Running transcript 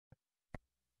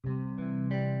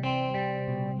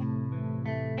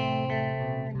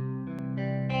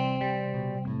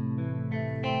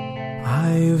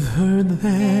I've heard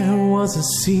there was a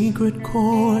secret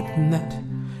chord that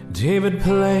David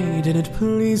played and it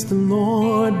pleased the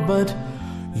Lord, but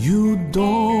you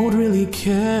don't really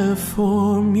care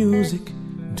for music,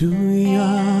 do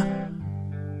ya?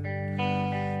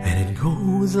 And it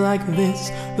goes like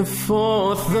this: the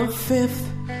fourth, the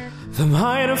fifth, the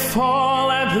minor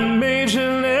fall and the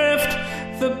major lift,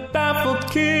 the baffled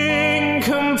king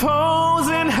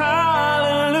composing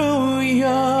hallelujah,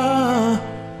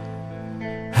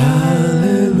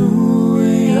 hallelujah,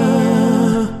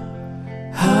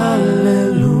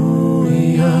 hallelujah,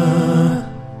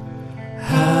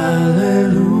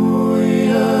 hallelujah,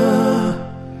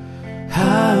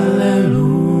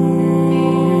 hallelujah.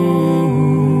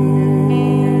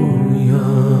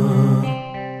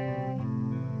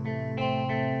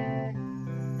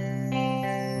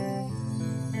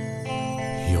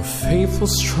 Your faith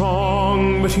was strong,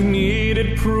 but you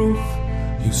needed proof.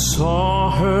 You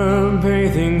saw her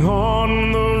bathing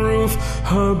on the roof.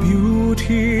 Her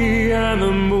beauty and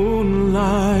the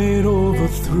moonlight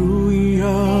overthrew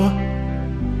ya.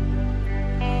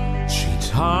 She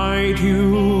tied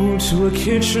you to a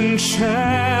kitchen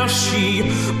chair. She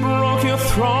broke your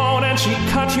throat and she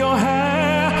cut your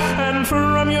hair. And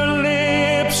from your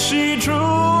lips she drew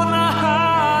the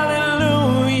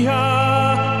hallelujah.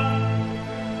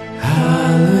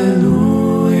 Hallelujah,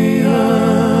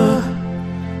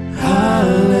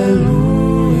 hallelujah,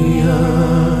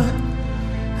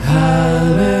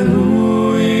 hallelujah,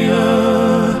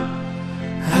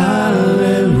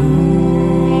 hallelujah.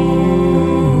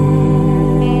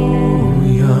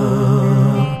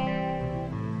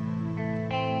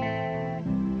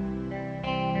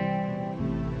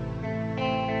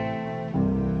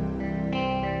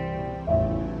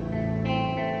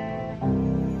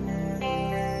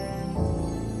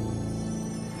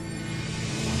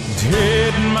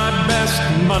 Did my best,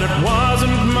 but it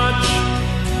wasn't much.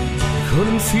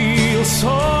 Couldn't feel, so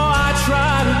I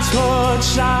tried to touch.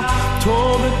 I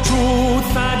told the truth,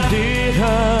 I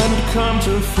didn't come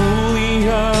to fool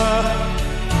ya.